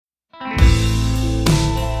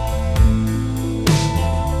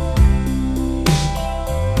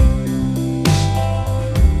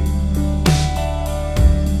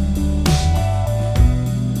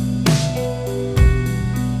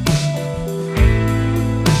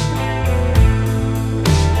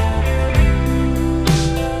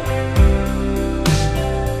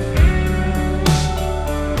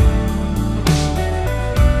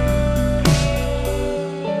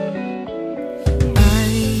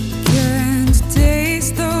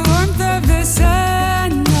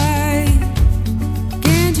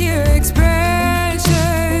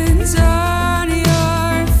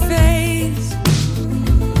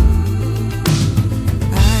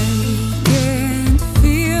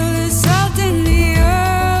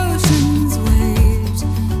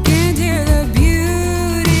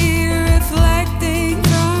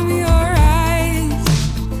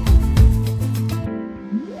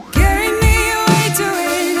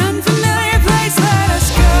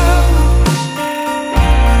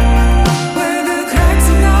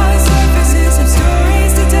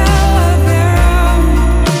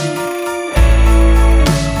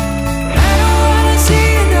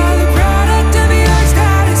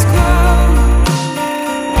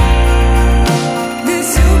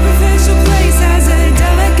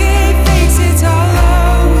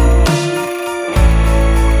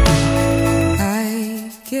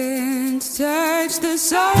the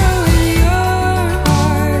sorrow in your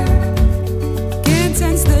heart. Can't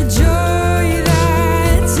sense the joy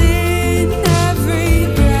that's in every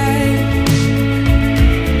breath.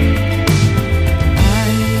 I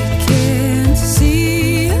can't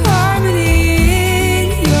see harmony in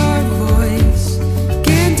your voice.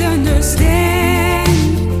 Can't understand.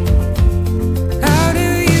 How do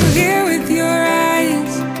you hear with your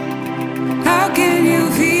eyes? How can you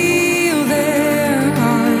feel their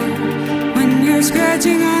heart when you're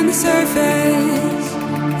scratching on the surface?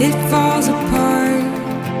 It falls